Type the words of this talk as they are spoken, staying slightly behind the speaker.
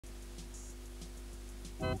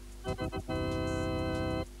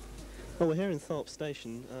Well, we're here in Thorpe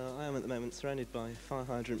Station. I am at the moment surrounded by Fire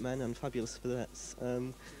Hydrant Men and fabulous Fezettes.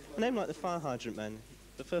 A name like the Fire Hydrant Men,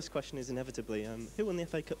 the first question is inevitably, who won the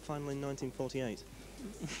FA Cup final in 1948?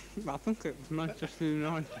 I think it was Manchester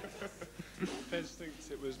United. Fez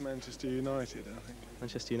thinks it was Manchester United, I think.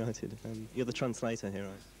 Manchester United. You're the translator here,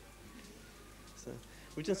 right? So,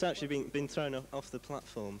 we've just actually been thrown off the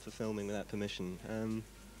platform for filming without permission. Do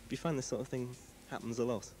you find this sort of thing happens a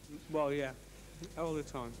lot? Well, yeah, all the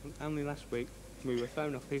time. Only last week we were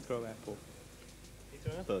thrown off Heathrow Airport.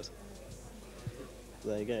 Heathrow Airport?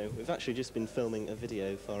 There you go. We've actually just been filming a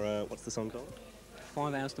video for, what's the song called?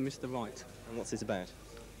 5 Hours to Mr. Right. And what's it about?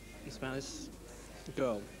 It's about this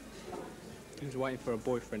girl who's waiting for her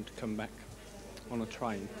boyfriend to come back on a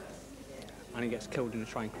train, and he gets killed in a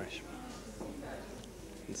train crash.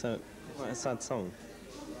 And so, quite a sad song.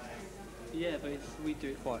 Yeah, but we do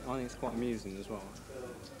it quite, I think it's quite amusing as well.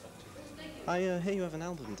 I hear you have an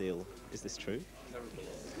album deal. Is this true?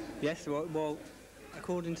 Yes, well,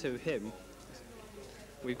 according to him,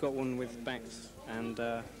 we've got one with Bax, and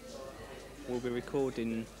we'll be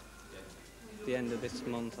recording the end of this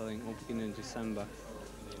month, I think, or beginning of December,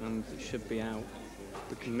 and it should be out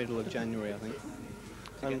the middle of January, I think.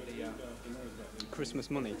 To get the Christmas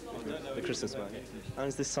money. The Christmas one. And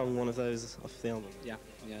is this song one of those off the album? Yeah,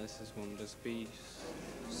 this is one. There's be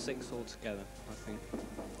 6 altogether, I think,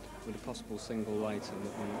 with a possible single later,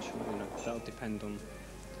 which, you know, that'll depend on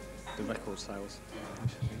the record sales.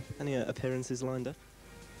 Any appearances lined up?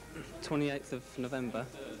 28th of November,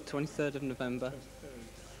 23rd of November,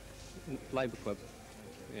 Labour Club,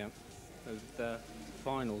 yeah, the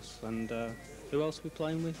finals, and who else are we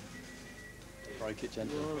playing with? Break It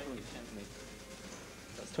Gently.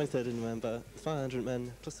 That's 23rd of November, the 500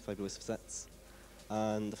 Men, plus the fabulous Fezettes,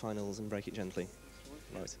 and the finals and Break It Gently.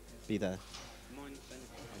 Right, be there. Minus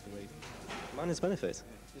benefit, I believe. Minus benefit?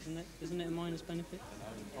 Yeah. Isn't it a minus benefit?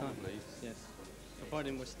 Probably. Yes.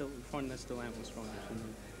 Providing they're still out and strong.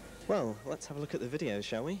 Well, let's have a look at the video,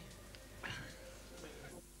 shall we?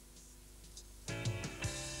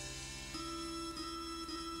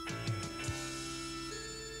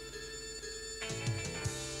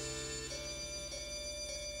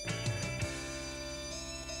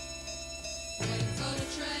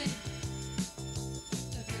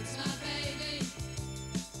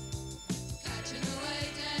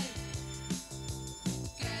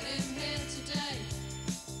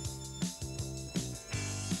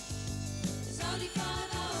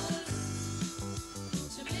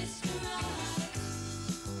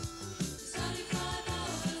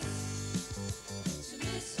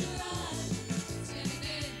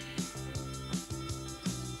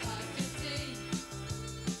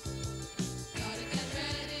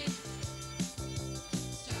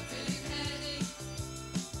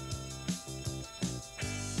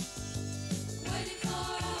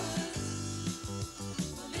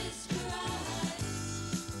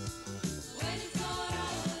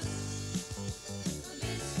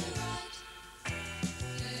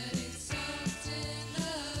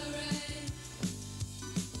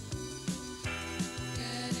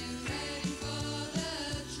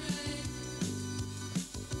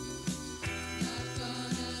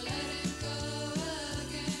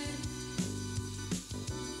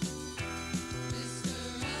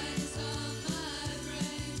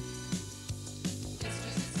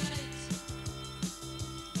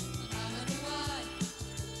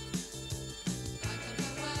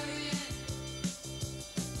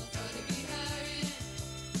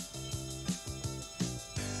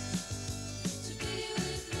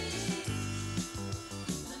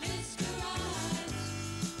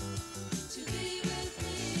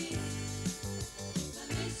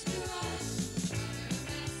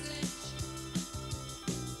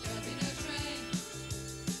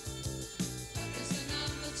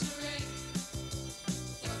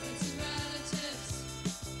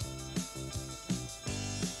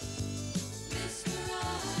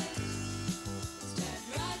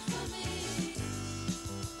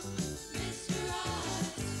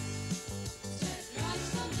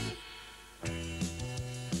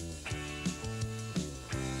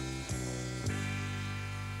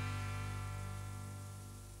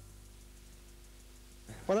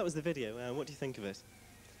 Well, that was the video. What do you think of it?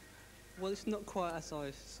 Well, it's not quite as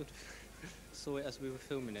I sort of saw it as we were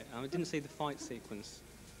filming it. I didn't see the fight sequence.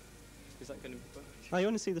 Is that going to be fun? Oh, you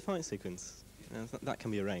want to see the fight sequence? That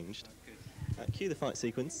can be arranged. Cue the fight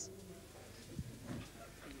sequence.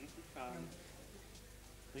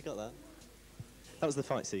 We got that? That was the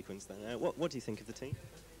fight sequence then. What do you think of the team?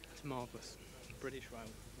 It's marvellous. British Rail,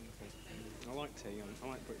 wonderful. I like tea. I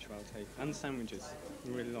like British rail tea and sandwiches. I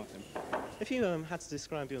really like them. If you had to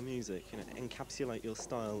describe your music, encapsulate your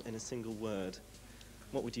style in a single word,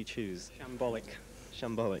 what would you choose? Shambolic.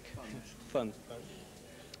 Shambolic. Fun.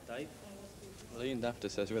 Dave? Well, Ian Dafter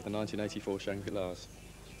says we're the 1984 Shangri-Las.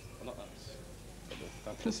 Well, not us, but the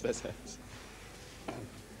fabulous Fezettes.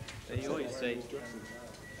 You always see.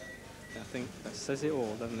 I think that says it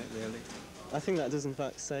all, doesn't it, really? I think that does in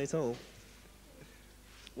fact say it all.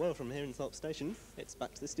 Well, from here in Thorpe Station, it's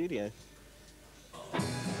back to the studio.